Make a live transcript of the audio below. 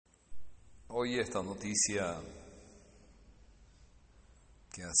Hoy esta noticia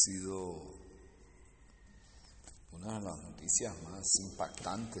que ha sido una de las noticias más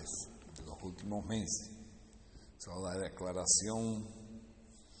impactantes de los últimos meses, sobre la declaración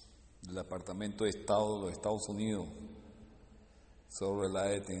del Departamento de Estado de los Estados Unidos sobre la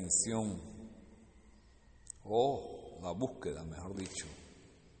detención o la búsqueda, mejor dicho,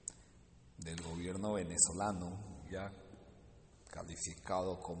 del gobierno venezolano, ya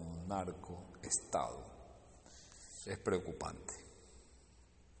calificado como un narcoestado, es preocupante.